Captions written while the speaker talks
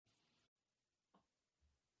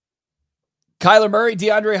Kyler Murray,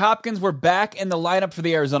 DeAndre Hopkins were back in the lineup for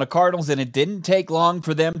the Arizona Cardinals, and it didn't take long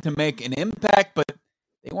for them to make an impact, but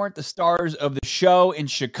they weren't the stars of the show in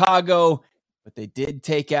Chicago, but they did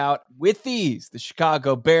take out, with ease, the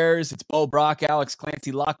Chicago Bears. It's Bo Brock, Alex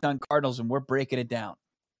Clancy, Locked On Cardinals, and we're breaking it down.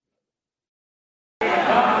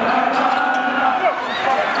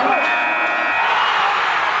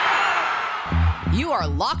 You are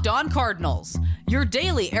Locked On Cardinals, your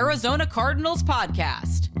daily Arizona Cardinals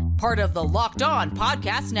podcast. Part of the Locked On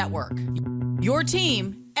Podcast Network. Your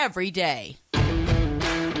team every day.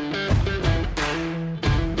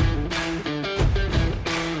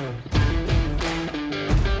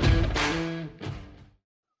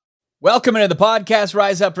 Welcome into the podcast.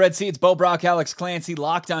 Rise Up Red Sea. It's Bo Brock, Alex Clancy,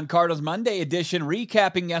 Locked On Cardinals Monday edition,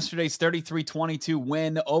 recapping yesterday's 33-22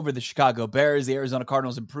 win over the Chicago Bears. The Arizona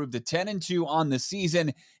Cardinals improved to 10-2 on the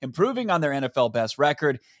season, improving on their NFL best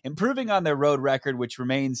record, improving on their road record, which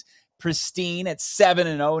remains pristine at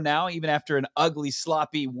 7-0 now, even after an ugly,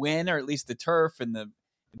 sloppy win, or at least the turf and the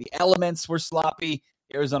elements were sloppy.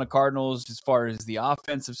 The Arizona Cardinals, as far as the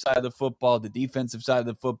offensive side of the football, the defensive side of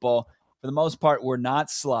the football, for the most part, were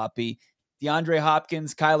not sloppy. DeAndre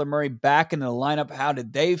Hopkins, Kyler Murray back in the lineup. How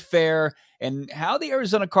did they fare? And how the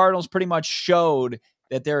Arizona Cardinals pretty much showed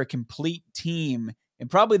that they're a complete team, and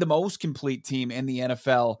probably the most complete team in the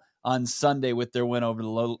NFL on Sunday with their win over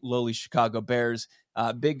the lowly Chicago Bears.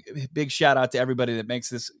 Big shout out to everybody that makes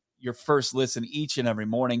this your first listen each and every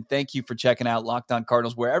morning. Thank you for checking out Locked On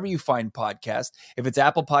Cardinals wherever you find podcasts. If it's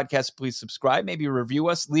Apple Podcasts, please subscribe. Maybe review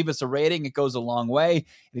us. Leave us a rating. It goes a long way. And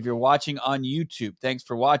if you're watching on YouTube, thanks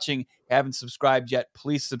for watching. Haven't subscribed yet,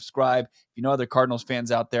 please subscribe. If you know other Cardinals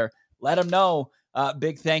fans out there, let them know.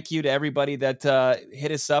 Big thank you to everybody that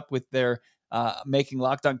hit us up with their making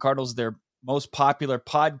Locked On Cardinals their most popular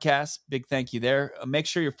podcast. Big thank you there. Make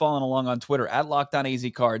sure you're following along on Twitter at Locked On AZ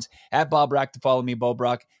Cards, at Bob Brock to follow me, Bo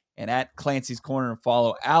Brock, and at Clancy's Corner to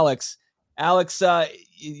follow Alex. Alex,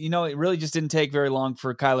 it really just didn't take very long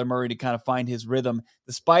for Kyler Murray to kind of find his rhythm,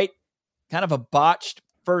 despite kind of a botched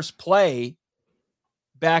first play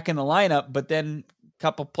back in the lineup. But then a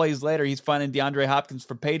couple plays later, he's finding DeAndre Hopkins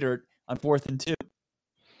for pay dirt on 4th and 2.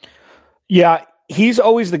 Yeah, he's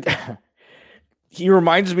always he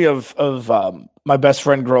reminds me of my best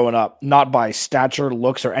friend growing up, not by stature,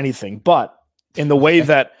 looks, or anything, but in the way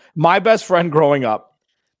that my best friend growing up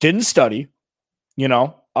didn't study, and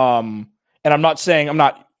I'm not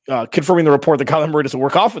confirming the report that Kyler Murray doesn't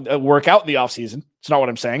work out in the offseason. It's not what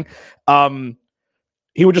I'm saying.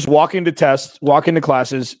 He would just walk into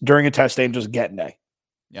classes during a test day and just get an A.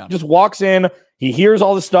 Yeah. Just walks in, he hears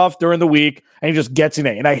all the stuff during the week, and he just gets an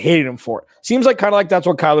A. And I hated him for it. Seems like kind of like that's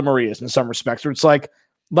what Kyler Murray is in some respects, where it's like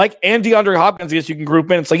and DeAndre Hopkins, I guess you can group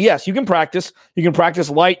in. It's like, yes, you can practice. You can practice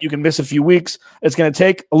light. You can miss a few weeks. It's going to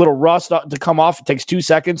take a little rust to come off. It takes 2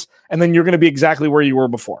 seconds, and then you're going to be exactly where you were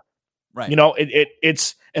before. Right. And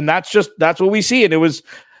that's what we see. And it was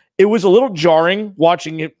a little jarring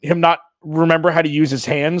watching him not remember how to use his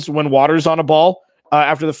hands when Waters on a ball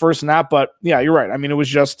after the first snap. But yeah, you're right. I mean, it was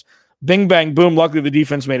just bing, bang, boom. Luckily, the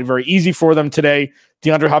defense made it very easy for them today.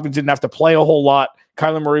 DeAndre Hopkins didn't have to play a whole lot.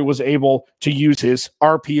 Kyler Murray was able to use his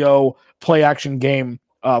RPO play action game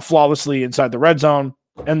flawlessly inside the red zone.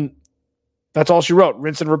 And that's all she wrote.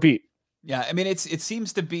 Rinse and repeat. Yeah. I mean, it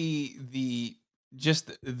seems to be the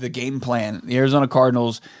game plan. The Arizona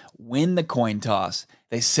Cardinals win the coin toss.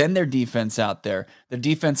 They send their defense out there. Their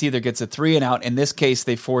defense either gets a 3 and out. In this case,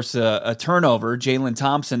 they force a turnover. Jalen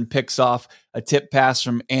Thompson picks off a tip pass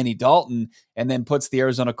from Andy Dalton and then puts the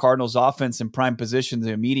Arizona Cardinals offense in prime position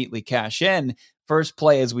to immediately cash in. First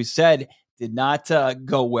play, as we said, did not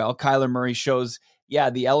go well. Kyler Murray shows,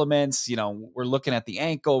 the elements. We're looking at the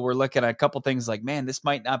ankle. We're looking at a couple things like, man, this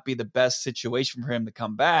might not be the best situation for him to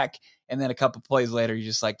come back. And then a couple plays later, you're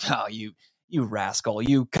just like, oh, you rascal,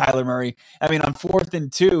 you Kyler Murray. I mean, on 4th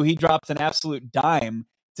and 2, he drops an absolute dime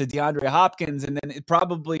to DeAndre Hopkins, and then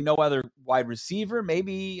probably no other wide receiver.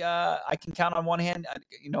 Maybe I can count on one hand,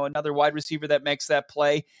 another wide receiver that makes that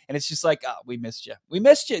play. And it's just like, oh, we missed you. We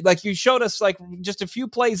missed you. Like, you showed us, like, just a few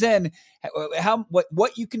plays in,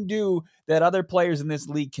 what you can do that other players in this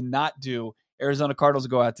league cannot do. Arizona Cardinals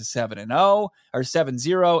go out to 7-0 or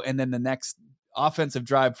 7-0, and then the next offensive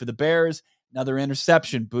drive for the Bears, another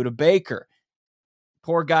interception, Budda Baker.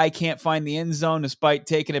 Poor guy can't find the end zone despite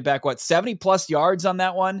taking it back, 70-plus yards on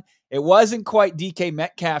that one? It wasn't quite DK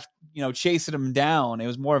Metcalf, chasing him down. It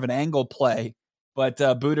was more of an angle play, but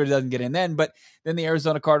Budda doesn't get in then. But then the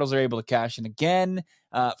Arizona Cardinals are able to cash in again,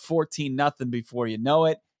 14-0 before you know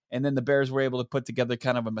it. And then the Bears were able to put together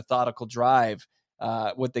kind of a methodical drive.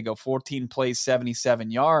 They go 14 plays, 77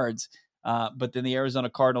 yards. But then the Arizona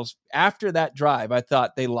Cardinals, after that drive, I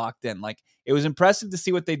thought they locked in. Like, it was impressive to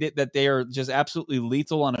see what they did, that they are just absolutely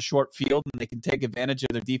lethal on a short field and they can take advantage of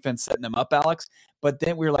their defense setting them up, Alex. But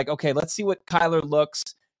then we were like, okay, let's see what Kyler looks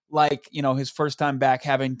like, his first time back,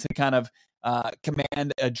 having to kind of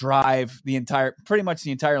command a drive pretty much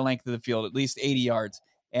the entire length of the field, at least 80 yards.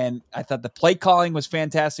 And I thought the play calling was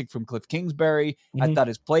fantastic from Cliff Kingsbury. Mm-hmm. I thought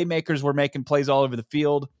his playmakers were making plays all over the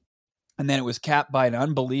field. And then it was capped by an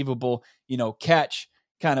unbelievable, catch,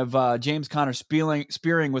 kind of James Conner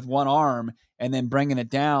spearing with one arm and then bringing it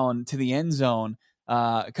down to the end zone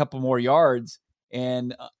a couple more yards.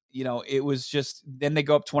 And, it was just, then they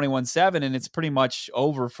go up 21-7 and it's pretty much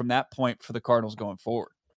over from that point for the Cardinals going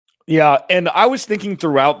forward. Yeah, and I was thinking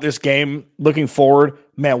throughout this game, looking forward,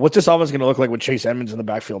 man, what's this offense going to look like with Chase Edmonds in the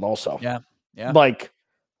backfield also? Yeah. Like,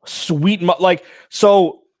 sweet,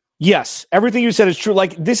 so, yes, everything you said is true.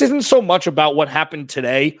 Like, this isn't so much about what happened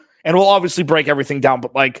today, and we'll obviously break everything down,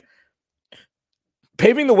 but, like,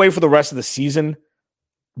 paving the way for the rest of the season,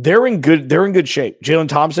 they're in good shape. Jalen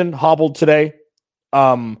Thompson hobbled today.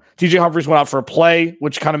 TJ Humphries went out for a play,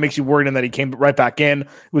 which kind of makes you worried, and then he came right back in. He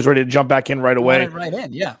was ready to jump back in right away. Right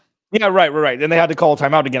in, yeah. Yeah, right. Then they had to call a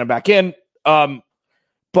timeout to get him back in.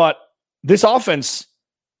 But this offense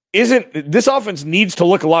needs to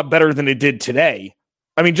look a lot better than it did today.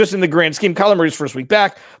 I mean, just in the grand scheme, Kyler Murray's first week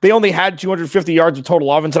back, they only had 250 yards of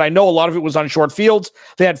total offense, and I know a lot of it was on short fields.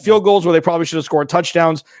 They had field goals where they probably should have scored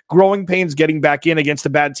touchdowns, growing pains getting back in against a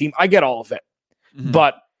bad team. I get all of it. Mm-hmm.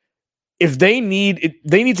 But if they need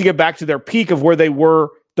to get back to their peak of where they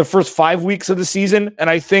were the first 5 weeks of the season, and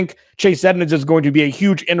I think Chase Edmonds is going to be a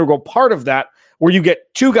huge integral part of that, where you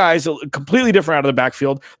get two guys completely different out of the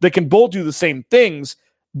backfield that can both do the same things.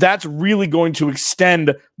 That's really going to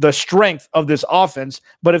extend the strength of this offense.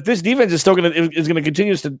 But if this defense is still going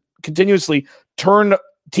to continuously turn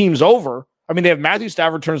teams over, I mean, they have Matthew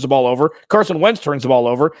Stafford turns the ball over, Carson Wentz turns the ball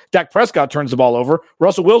over, Dak Prescott turns the ball over,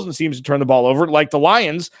 Russell Wilson seems to turn the ball over. Like the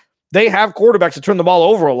Lions, they have quarterbacks that turn the ball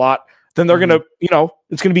over a lot. Then they're going to,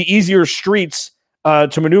 it's going to be easier streets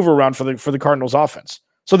to maneuver around for the Cardinals offense.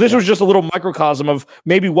 So this was just a little microcosm of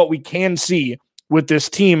maybe what we can see with this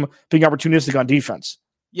team being opportunistic on defense.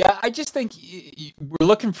 Yeah, I just think we're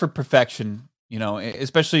looking for perfection,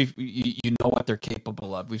 especially if you know what they're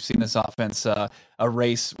capable of. We've seen this offense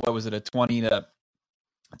erase, what was it, a 20-3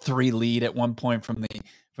 lead at one point from the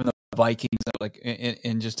Vikings, like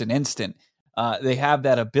in just an instant. They have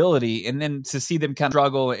that ability, and then to see them kind of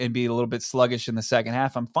struggle and be a little bit sluggish in the second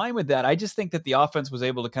half, I'm fine with that. I just think that the offense was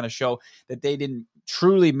able to kind of show that they didn't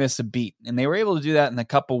truly miss a beat, and they were able to do that in a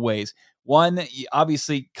couple ways. One,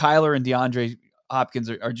 obviously, Kyler and DeAndre Hopkins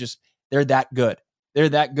are just, they're that good. They're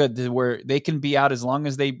that good to where they can be out as long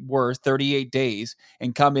as they were 38 days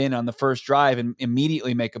and come in on the first drive and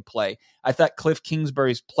immediately make a play. I thought Cliff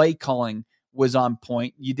Kingsbury's play calling was on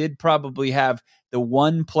point. You did probably have the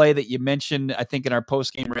one play that you mentioned, I think, in our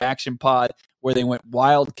post-game reaction pod where they went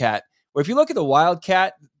Wildcat. Well, if you look at the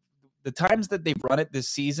Wildcat, the times that they've run it this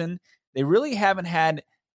season, they really haven't had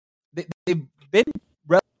 – they've been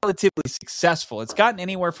relatively successful. It's gotten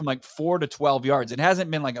anywhere from like 4 to 12 yards. It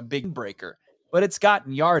hasn't been like a big breaker, but it's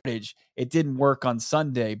gotten yardage. It didn't work on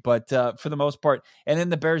Sunday, but for the most part – and then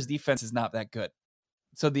the Bears' defense is not that good.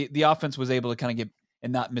 So the offense was able to kind of get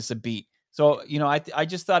and not miss a beat. So, I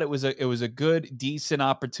just thought it was a good, decent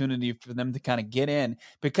opportunity for them to kind of get in,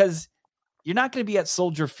 because you're not going to be at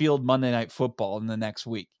Soldier Field Monday Night Football in the next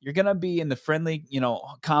week. You're going to be in the friendly,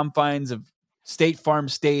 confines of State Farm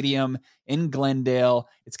Stadium in Glendale.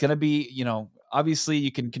 It's going to be, obviously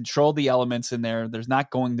you can control the elements in there. There's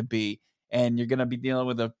not going to be, and you're going to be dealing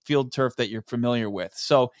with a field turf that you're familiar with.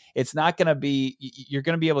 So it's not going to be, you're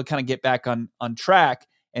going to be able to kind of get back on track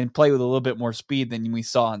and play with a little bit more speed than we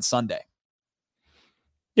saw on Sunday.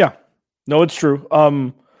 Yeah, no, it's true.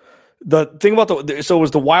 The thing about so it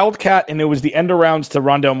was the Wildcat and it was the end arounds to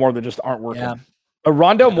Rondale Moore that just aren't working. Yeah.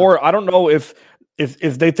 Rondale Moore, I don't know if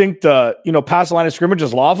they think the past the line of scrimmage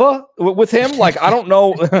is lava with him. Like, I don't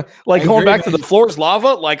know, like going back to the floor is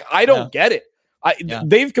lava. Like, I don't get it.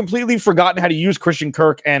 They've completely forgotten how to use Christian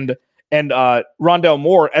Kirk and Rondale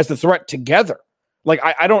Moore as the threat together. Like,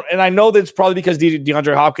 I don't, and I know that it's probably because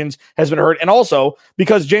DeAndre Hopkins has been hurt, and also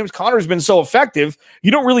because James Conner has been so effective,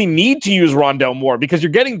 you don't really need to use Rondale Moore because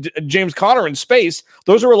you're getting James Conner in space.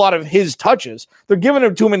 Those are a lot of his touches. They're giving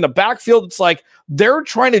it to him in the backfield. It's like they're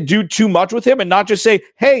trying to do too much with him and not just say,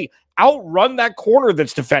 hey, outrun that corner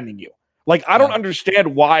that's defending you. Like, I don't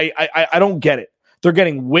understand why. I don't get it. They're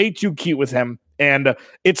getting way too cute with him, and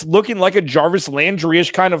it's looking like a Jarvis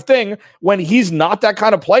Landry-ish kind of thing when he's not that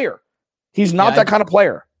kind of player. He's not that kind of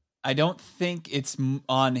player. I don't think it's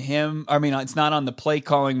on him. I mean, it's not on the play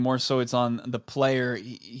calling, more so it's on the player.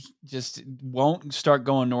 He just won't start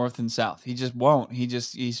going north and south. He just won't.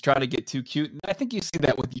 He's trying to get too cute. And I think you see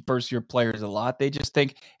that with first year players a lot. They just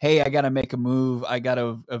think, hey, I got to make a move. I got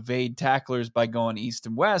to evade tacklers by going east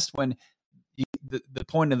and west, when the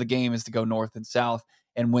point of the game is to go north and south.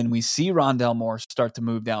 And when we see Rondale Moore start to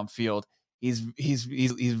move downfield, he's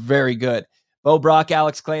very good. Bo Brock,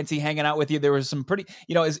 Alex Clancy hanging out with you. There was some pretty,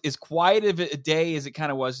 as quiet of a day as it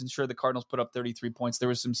kind of was, and sure, the Cardinals put up 33 points. There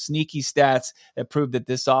was some sneaky stats that proved that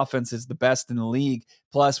this offense is the best in the league.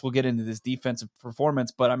 Plus, we'll get into this defensive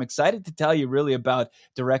performance, but I'm excited to tell you really about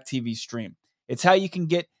DirecTV Stream. It's how you can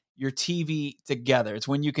get your TV together. It's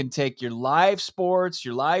when you can take your live sports,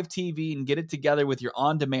 your live TV, and get it together with your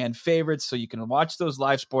on-demand favorites so you can watch those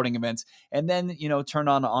live sporting events and then, turn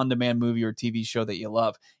on an on-demand movie or TV show that you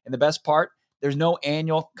love. And the best part, there's no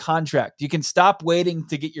annual contract. You can stop waiting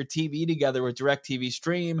to get your TV together with DirecTV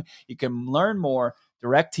Stream. You can learn more,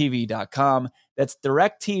 directtv.com. That's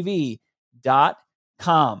directtv.com.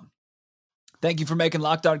 Thank you for making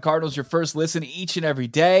Locked On Cardinals your first listen each and every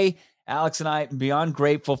day. Alex and I are beyond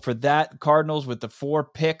grateful for that. Cardinals with the 4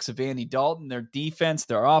 picks of Andy Dalton, their defense,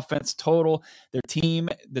 their offense total, their team,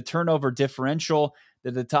 the turnover differential,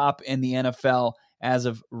 they're the top in the NFL as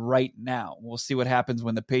of right now. We'll see what happens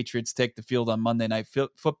when the Patriots take the field on Monday Night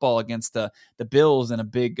Football against the Bills in a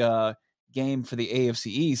big game for the AFC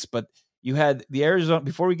East. But you had the Arizona,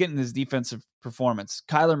 before we get into this defensive performance,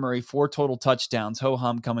 Kyler Murray, 4 total touchdowns,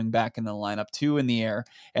 ho-hum coming back in the lineup, 2 in the air,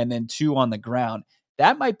 and then 2 on the ground.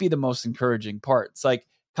 That might be the most encouraging part. It's like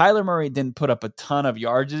Kyler Murray didn't put up a ton of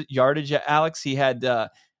yardage, Alex. He had,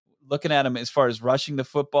 looking at him as far as rushing the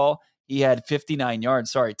football, he had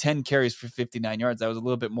 10 carries for 59 yards. That was a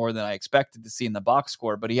little bit more than I expected to see in the box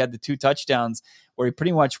score, but he had the 2 touchdowns where he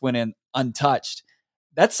pretty much went in untouched.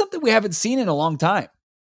 That's something we haven't seen in a long time.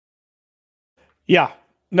 Yeah,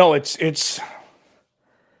 no, it's,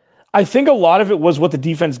 I think a lot of it was what the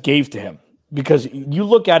defense gave to him, because you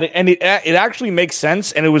look at it and it actually makes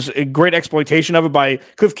sense. And it was a great exploitation of it by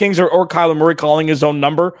Cliff Kings or Kyler Murray calling his own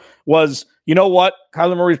number was, you know what?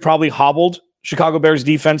 Kyler Murray's probably hobbled Chicago Bears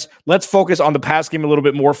defense. Let's focus on the pass game a little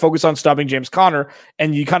bit more, focus on stopping James Conner,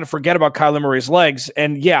 and you kind of forget about Kyler Murray's legs.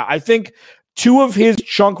 And yeah, I think 2 of his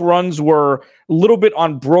chunk runs were a little bit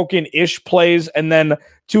on broken-ish plays, and then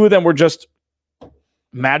 2 of them were just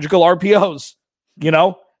magical RPOs,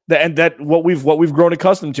 and that what we've grown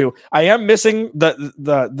accustomed to. I am missing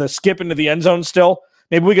the skip into the end zone still.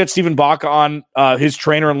 Maybe we get Stephen Bach on, his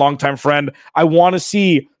trainer and longtime friend. I want to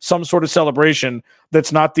see some sort of celebration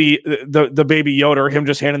that's not the baby Yoda or him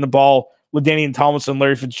just handing the ball with LaDainian Tomlinson,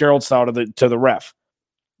 Larry Fitzgerald style to the ref.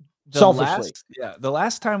 Selfishly. The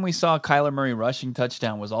last time we saw Kyler Murray rushing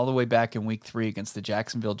touchdown was all the way back in week 3 against the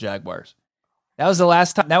Jacksonville Jaguars. That was the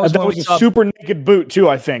last time. That was when we saw super naked boot too,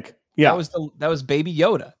 I think. Yeah, that was Baby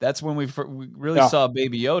Yoda. That's when we really saw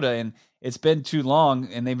Baby Yoda, and it's been too long.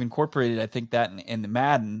 And they've incorporated, I think, that in the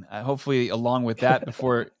Madden. Hopefully, along with that,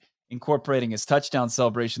 before incorporating his touchdown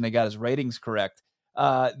celebration, they got his ratings correct.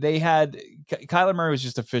 Kyler Murray was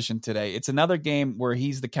just efficient today. It's another game where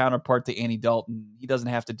he's the counterpart to Andy Dalton. He doesn't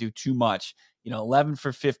have to do too much. 11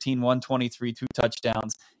 for 15, 123, 2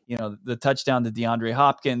 touchdowns. The touchdown to DeAndre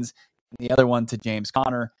Hopkins, and the other one to James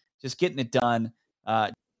Conner. Just getting it done.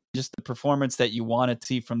 Just the performance that you want to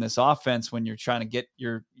see from this offense when you're trying to get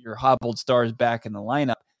your hobbled stars back in the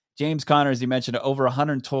lineup. James Conner, as you mentioned, over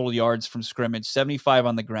 100 total yards from scrimmage, 75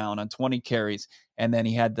 on the ground on 20 carries. And then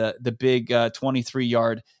he had the big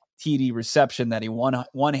 23-yard TD reception that he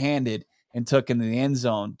one-handed and took into the end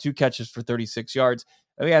zone, 2 catches for 36 yards.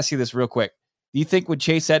 Let me ask you this real quick. Do you think when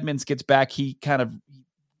Chase Edmonds gets back, he kind of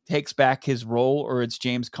takes back his role, or it's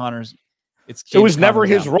James Conner's? It was never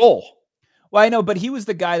his role. Well, I know, but he was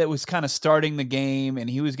the guy that was kind of starting the game, and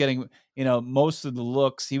he was getting, most of the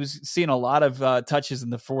looks. He was seeing a lot of touches in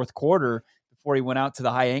the 4th quarter before he went out to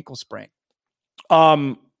the high ankle sprain.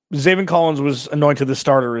 Zaven Collins was anointed the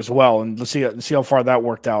starter as well, and let's see how far that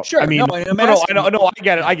worked out. Sure. I mean,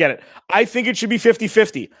 I get it. I think it should be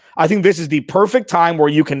 50-50. I think this is the perfect time where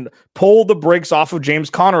you can pull the brakes off of James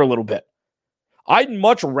Conner a little bit. I'd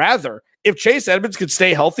much rather, if Chase Edmonds could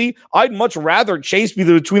stay healthy, I'd much rather Chase be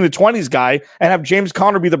the between the 20s guy and have James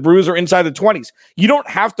Conner be the bruiser inside the 20s. You don't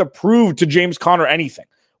have to prove to James Conner anything.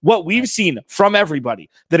 What we've seen from everybody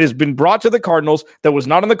that has been brought to the Cardinals that was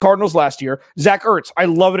not in the Cardinals last year, Zach Ertz, I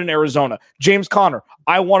love it in Arizona. James Conner,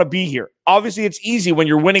 I want to be here. Obviously, it's easy when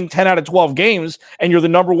you're winning 10 out of 12 games and you're the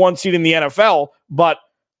number 1 seed in the NFL, but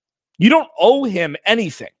you don't owe him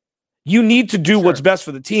anything. You need to do what's best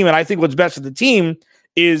for the team, and I think what's best for the team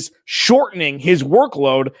is shortening his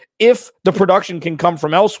workload if the production can come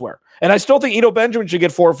from elsewhere. And I still think Eno Benjamin should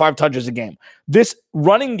get 4 or 5 touches a game. This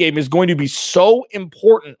running game is going to be so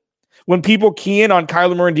important when people key in on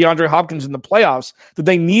Kyler Murray and DeAndre Hopkins in the playoffs that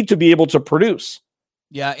they need to be able to produce.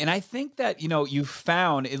 Yeah, and I think that, you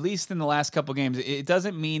found, at least in the last couple games, it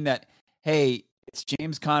doesn't mean that, hey, it's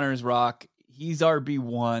James Conner's rock, he's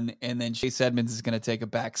RB1, and then Chase Edmonds is going to take a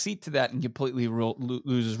back seat to that and completely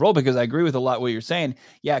lose his role, because I agree with a lot what you're saying.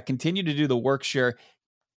 Yeah, continue to do the work share.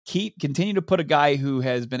 Continue to put a guy who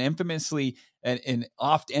has been infamously an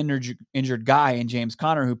oft-injured guy in James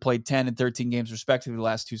Conner, who played 10 and 13 games respectively the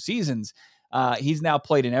last 2 seasons. He's now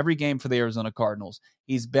played in every game for the Arizona Cardinals.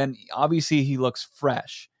 Obviously he looks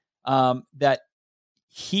fresh, that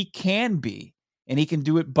he can be, and he can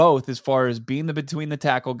do it both as far as being the between the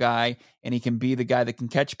tackle guy, and he can be the guy that can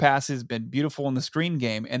catch passes, been beautiful in the screen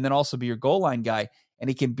game, and then also be your goal line guy. And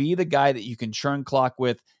he can be the guy that you can churn clock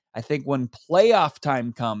with. I think when playoff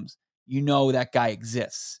time comes, that guy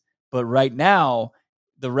exists. But right now,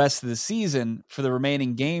 the rest of the season, for the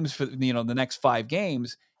remaining games, for the next 5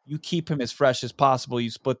 games, you keep him as fresh as possible. You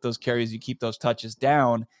split those carries, you keep those touches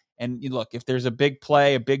down. And you look, if there's a big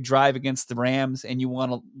play, a big drive against the Rams, and you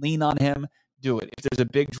want to lean on him, do it. If there's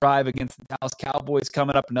a big drive against the Dallas Cowboys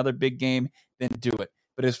coming up, another big game, then do it.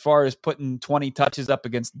 But as far as putting 20 touches up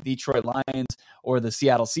against the Detroit Lions or the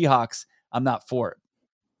Seattle Seahawks, I'm not for it.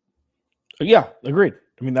 Yeah, agreed.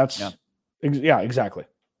 I mean, exactly.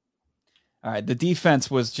 All right, the defense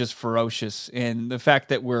was just ferocious, and the fact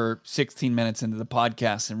that we're 16 minutes into the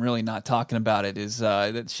podcast and really not talking about it is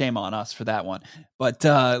shame on us for that one. But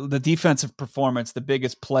the defensive performance, the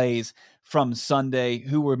bigged plays from Sunday,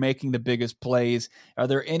 who were making the biggest plays? Are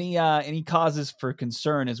there any causes for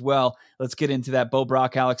concern as well? Let's get into that. Bo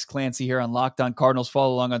Brock, Alex Clancy here on Locked On Cardinals.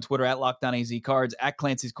 Follow along on Twitter at LockedOnAZCards, at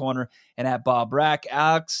Clancy's Corner, and at Bob Brack.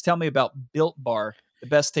 Alex, tell me about Built Bar, the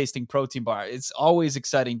best tasting protein bar. It's always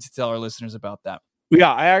exciting to tell our listeners about that.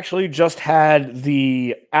 Yeah, I actually just had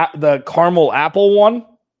the caramel apple one.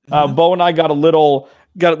 Bo and I got a little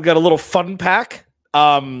fun pack.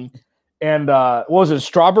 What was it?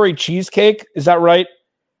 Strawberry cheesecake? Is that right?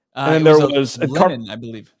 And then there was a lemon, I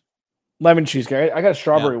believe. Lemon cheesecake. I got a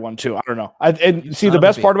strawberry one too. I don't know. The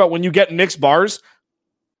best part about when you get Nick's bars,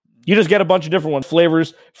 you just get a bunch of different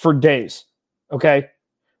flavors for days. Okay,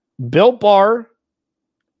 Built Bar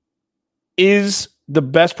is the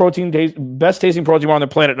best tasting protein bar on the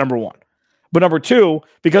planet, number 1. But number 2,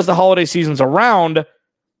 because the holiday season's around,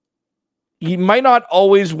 you might not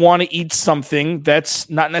always want to eat something that's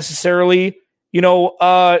not necessarily,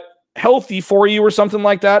 healthy for you or something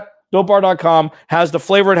like that. BuiltBar.com has the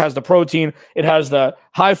flavor, it has the protein, it has the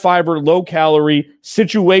high fiber, low calorie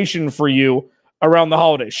situation for you around the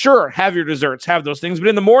holidays. Sure, have your desserts, have those things, but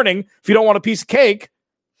in the morning, if you don't want a piece of cake,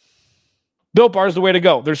 Built Bar is the way to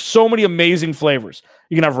go. There's so many amazing flavors.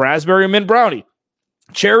 You can have raspberry and mint brownie,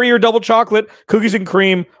 cherry or double chocolate, cookies and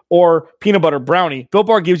cream, or peanut butter brownie. Built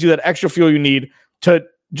Bar gives you that extra fuel you need to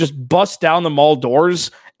just bust down the mall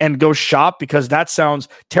doors and go shop, because that sounds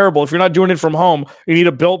terrible. If you're not doing it from home, you need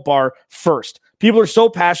a Built Bar first. People are so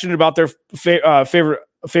passionate about their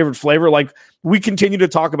favorite flavor. Like, we continue to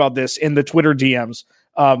talk about this in the Twitter DMs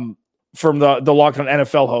from the Locked On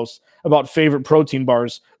NFL hosts about favorite protein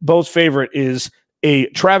bars. Bo's favorite is a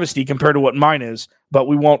travesty compared to what mine is, but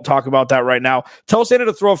we won't talk about that right now. Tell Santa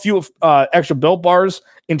to throw a few extra Built Bars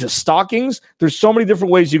into stockings. There's so many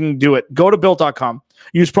different ways you can do it. Go to Built.com.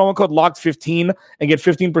 Use promo code LOCKED15 and get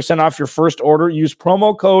 15% off your first order. Use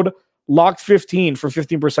promo code LOCKED15 for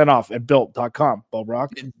 15% off at Built.com. Bo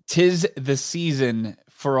Brock. 'Tis the season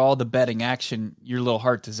for all the betting action your little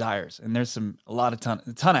heart desires. And there's a ton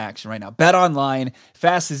of action right now. Bet online,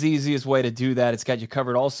 fastest, easiest way to do that. It's got you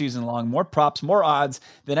covered all season long. More props, more odds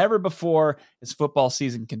than ever before as football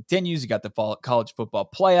season continues. You got the college football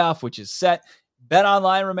playoff, which is set. Bet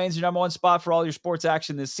online remains your number 1 spot for all your sports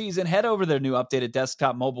action this season. Head over to their new updated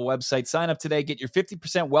desktop mobile website. Sign up today. Get your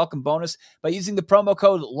 50% welcome bonus by using the promo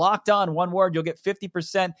code LOCKEDON. One word, you'll get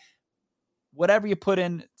 50%. Whatever you put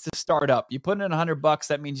in to start up, you put in $100,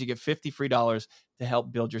 that means you get $50 free to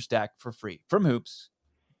help build your stack for free. From hoops,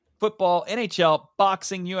 football, NHL,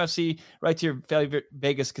 boxing, UFC, right to your favorite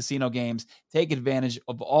Vegas casino games. Take advantage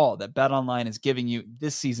of all that BetOnline is giving you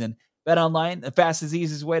this season. BetOnline, the fastest,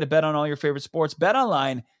 easiest way to bet on all your favorite sports.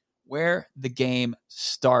 BetOnline, where the game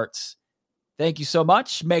starts. Thank you so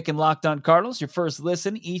much, making Locked On Cardinals your first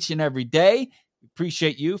listen each and every day. We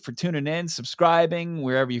appreciate you for tuning in, subscribing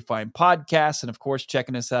wherever you find podcasts, and of course,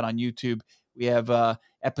 checking us out on YouTube. We have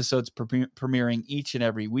episodes premiering each and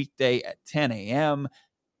every weekday at 10 a.m.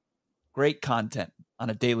 Great content on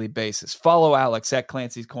a daily basis. Follow Alex at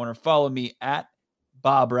Clancy's Corner. Follow me at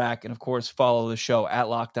Bob Rack. And of course, follow the show at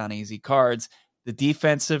Locked On Easy Cards. The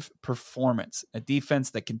defensive performance, a defense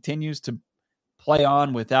that continues to play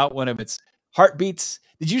on without one of its heartbeats.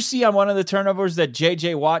 Did you see on one of the turnovers that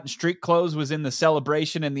J.J. Watt in street clothes was in the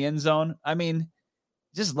celebration in the end zone? I mean,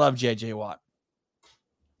 just love J.J. Watt.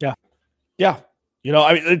 Yeah. You know,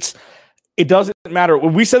 I mean, it doesn't matter.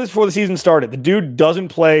 When we said this before the season started, the dude doesn't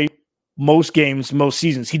play most games, most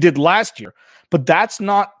seasons. He did last year, but that's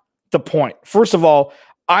not the point. First of all,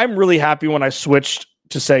 I'm really happy when I switched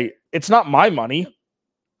to say it's not my money. Right.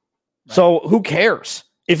 So who cares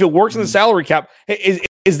if it works in the salary cap?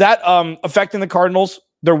 Is that affecting the Cardinals,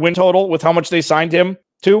 their win total with how much they signed him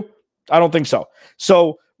to? I don't think so.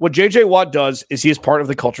 So what JJ Watt does is he is part of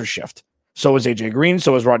the culture shift. So is AJ Green.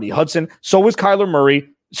 So is Rodney Hudson. So is Kyler Murray.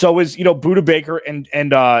 So is, Budda Baker and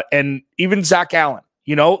even Zach Allen.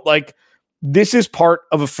 Like, this is part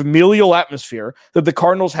of a familial atmosphere that the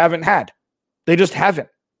Cardinals haven't had. They just haven't.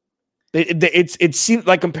 It seems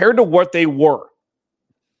like, compared to what they were,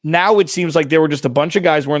 now it seems like they were just a bunch of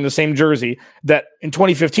guys wearing the same jersey that in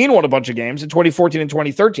 2015 won a bunch of games, in 2014 and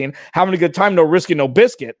 2013, having a good time, no risk and no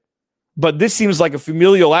biscuit. But this seems like a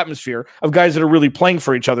familial atmosphere of guys that are really playing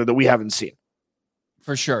for each other that we haven't seen.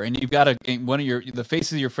 For sure. And you've got the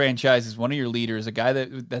faces of your franchise is one of your leaders, a guy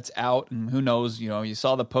that's out, and who knows, you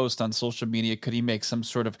saw the post on social media. Could he make some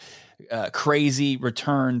sort of crazy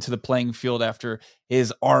return to the playing field after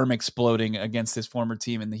his arm exploding against his former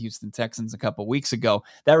team in the Houston Texans a couple weeks ago?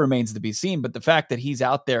 That remains to be seen. But the fact that he's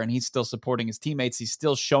out there and he's still supporting his teammates, he's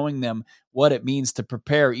still showing them what it means to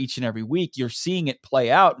prepare each and every week. You're seeing it play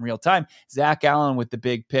out in real time. Zach Allen with the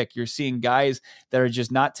big pick. You're seeing guys that are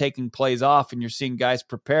just not taking plays off, and you're seeing guys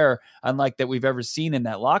prepare unlike that we've ever seen in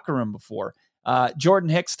that locker room before. Jordan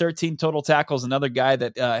Hicks, 13 total tackles, another guy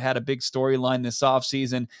that had a big storyline this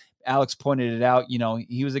offseason. Alex pointed it out.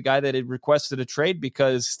 He was a guy that had requested a trade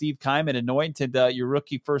because Steve Keiman anointed your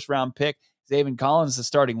rookie first-round pick, Zaven Collins, the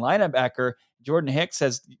starting linebacker. Jordan Hicks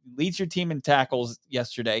leads your team in tackles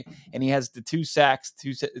yesterday, and he has the 2 sacks,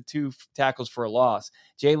 two tackles for a loss.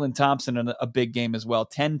 Jalen Thompson in a big game as well,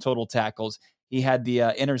 10 total tackles. He had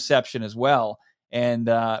the interception as well. And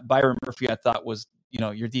Byron Murphy, I thought, was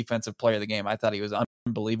your defensive player of the game. I thought he was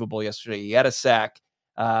unbelievable yesterday. He had a sack.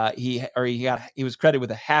 He was credited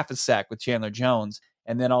with a half a sack with Chandler Jones,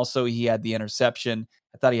 and then also he had the interception.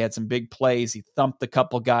 I thought he had some big plays. He thumped a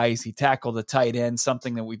couple guys. He tackled a tight end,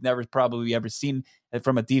 something that we've never probably ever seen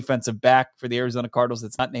from a defensive back for the Arizona Cardinals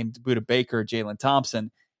that's not named Budda Baker or Jalen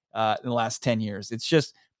Thompson in the last 10 years. It's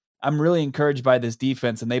just, I'm really encouraged by this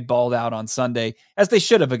defense, and they balled out on Sunday, as they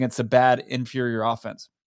should have, against a bad, inferior offense.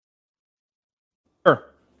 Sure.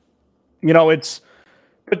 But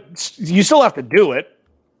you still have to do it.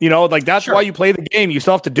 That's sure. Why you play the game. You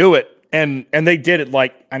still have to do it. And they did it.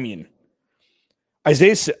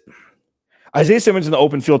 Isaiah Simmons in the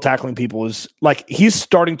open field tackling people is like, he's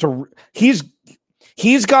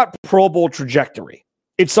got Pro Bowl trajectory.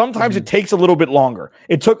 Sometimes it takes a little bit longer.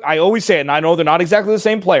 I always say it, and I know they're not exactly the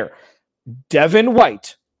same player. Devin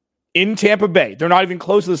White in Tampa Bay, they're not even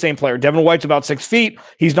close to the same player. Devin White's about 6 feet.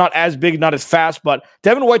 He's not as big, not as fast, but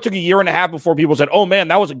Devin White took a year and a half before people said, oh man,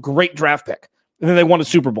 that was a great draft pick. And then they won a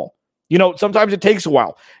Super Bowl. Sometimes it takes a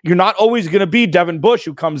while. You're not always going to be Devin Bush,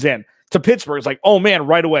 who comes in to Pittsburgh. It's like, oh man,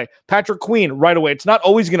 right away. Patrick Queen, right away. It's not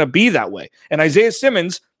always going to be that way. And Isaiah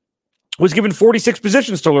Simmons was given 46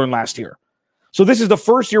 positions to learn last year. So this is the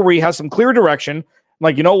first year where he has some clear direction.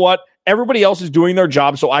 Like, you know what? Everybody else is doing their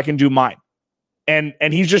job, so I can do mine. And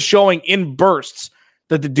he's just showing in bursts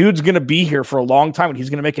that the dude's going to be here for a long time, and he's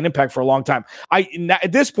going to make an impact for a long time.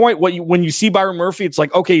 At this point, when you see Byron Murphy, it's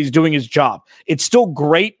like, okay, he's doing his job. It's still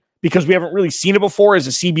great because we haven't really seen it before as a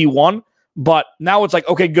CB1, but now it's like,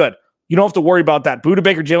 okay, good. You don't have to worry about that. Budda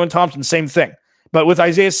Baker, Jalen Thompson, same thing. But with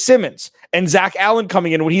Isaiah Simmons and Zach Allen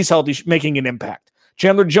coming in when he's healthy, making an impact.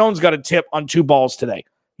 Chandler Jones got a tip on 2 balls today.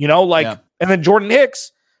 And then Jordan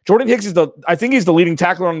Hicks is I think he's the leading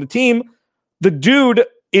tackler on the team. The dude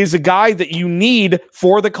is a guy that you need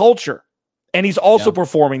for the culture. And he's also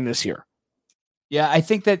performing this year. Yeah, I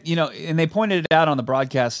think that, and they pointed it out on the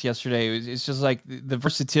broadcast yesterday. It's just like the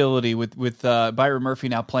versatility with Byron Murphy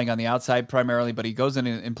now playing on the outside primarily, but he goes in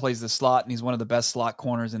and plays the slot, and he's one of the best slot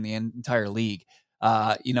corners in the entire league.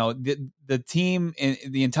 The team,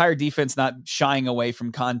 the entire defense not shying away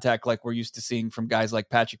from contact like we're used to seeing from guys like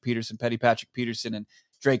Patrick Peterson, Petty Patrick Peterson, and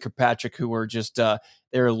Drake Kirkpatrick, who were just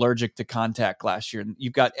they're allergic to contact last year. And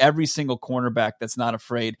you've got every single cornerback that's not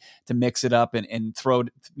afraid to mix it up and throw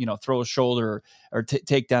a shoulder or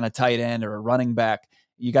take down a tight end or a running back.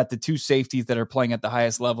 You got the two safeties that are playing at the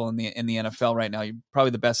highest level in the NFL right now. You're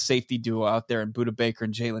probably the best safety duo out there in Budda Baker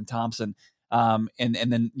and Jalen Thompson. And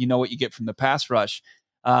then you know what you get from the pass rush.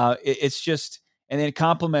 It's just, and then it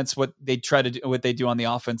complements what they try to do, what they do on the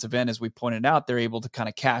offensive end. As we pointed out, they're able to kind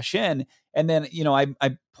of cash in. And then,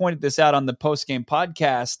 I pointed this out on the post-game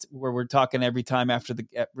podcast where we're talking every time right after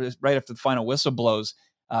the final whistle blows,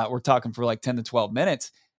 we're talking for like 10 to 12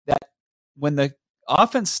 minutes, that when the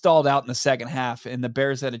offense stalled out in the second half and the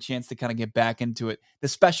Bears had a chance to kind of get back into it, the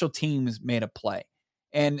special teams made a play.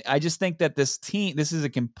 And I just think that this team,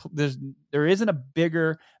 there isn't a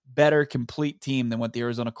bigger, better, complete team than what the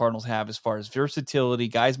Arizona Cardinals have as far as versatility,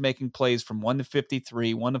 guys making plays from 1 to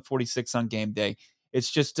 53, 1 to 46 on game day.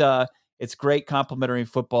 It's just, it's great complementary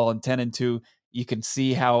football, and 10-2, you can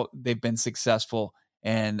see how they've been successful.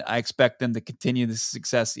 And I expect them to continue this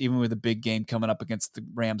success, even with a big game coming up against the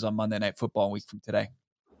Rams on Monday Night Football a week from today.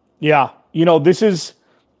 Yeah.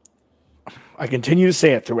 I continue to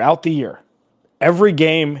say it throughout the year. Every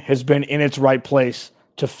game has been in its right place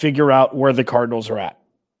to figure out where the Cardinals are at.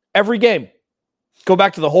 Every game. Go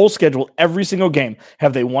back to the whole schedule, every single game.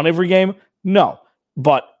 Have they won every game? No.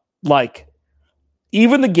 But,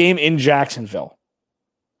 even the game in Jacksonville,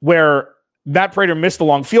 where Matt Prater missed the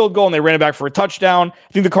long field goal and they ran it back for a touchdown.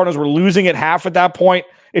 I think the Cardinals were losing at half at that point.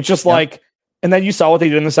 It's just and then you saw what they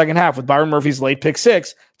did in the second half with Byron Murphy's late pick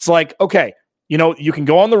six. It's like, okay, you can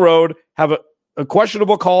go on the road, have a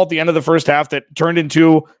questionable call at the end of the first half that turned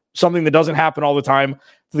into something that doesn't happen all the time,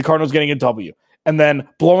 to the Cardinals getting a W, and then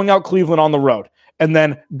blowing out Cleveland on the road, and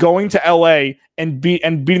then going to LA and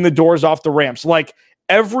beating the doors off the Rams.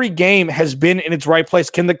 Every game has been in its right place.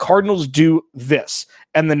 Can the Cardinals do this?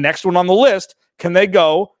 And the next one on the list, can they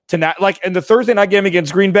go to in the Thursday night game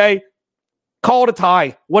against Green Bay? Call it a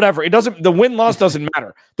tie, whatever. It doesn't. The win-loss doesn't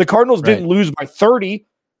matter. The Cardinals didn't lose by 30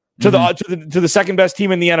 to the second best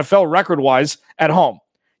team in the NFL record-wise at home.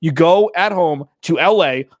 You go at home to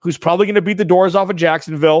LA, who's probably going to beat the doors off of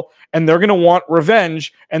Jacksonville, and they're going to want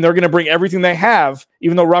revenge, and they're going to bring everything they have,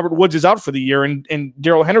 even though Robert Woods is out for the year and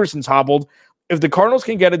Darrell Henderson's hobbled. If the Cardinals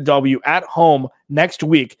can get a W at home next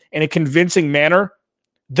week in a convincing manner,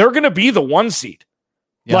 they're going to be the 1 seed.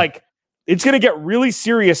 Yeah. It's going to get really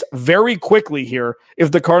serious very quickly here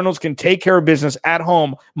if the Cardinals can take care of business at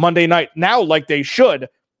home Monday night, now like they should,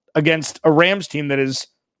 against a Rams team that is,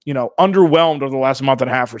 underwhelmed over the last month and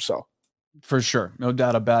a half or so. For sure. No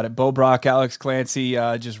doubt about it. Bo Brock, Alex Clancy,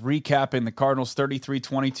 just recapping the Cardinals'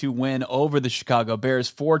 33-22 win over the Chicago Bears.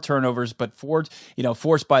 4 turnovers, but 4,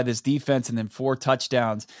 forced by this defense, and then 4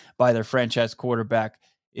 touchdowns by their franchise quarterback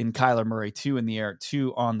in Kyler Murray. 2 in the air,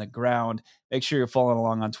 2 on the ground. Make sure you're following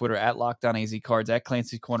along on Twitter at LockedOnAZCards, at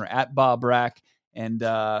Clancy's Corner, at Bob Rack. And,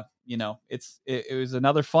 it was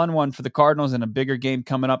another fun one for the Cardinals, and a bigger game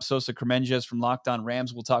coming up. Sosa Kremenjas from Locked On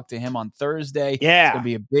Rams. We'll talk to him on Thursday. Yeah. It's going to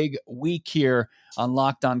be a big week here on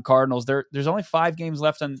Locked On Cardinals. There's only 5 games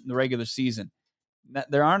left in the regular season.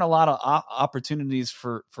 There aren't a lot of opportunities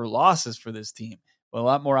for losses for this team, but a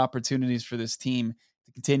lot more opportunities for this team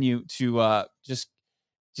to continue to just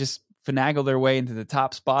finagle their way into the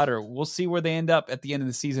top spot, or we'll see where they end up at the end of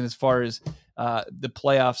the season as far as the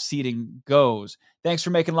playoff seeding goes. Thanks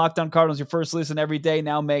for making Locked On Cardinals your first listen every day.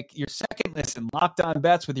 Now make your second listen Locked On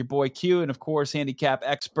Bets with your boy Q, and of course, handicap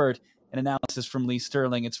expert and analysis from Lee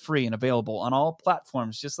Sterling. It's free and available on all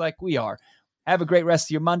platforms, just like we are. Have a great rest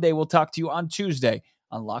of your Monday. We'll talk to you on Tuesday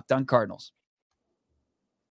on Locked On Cardinals.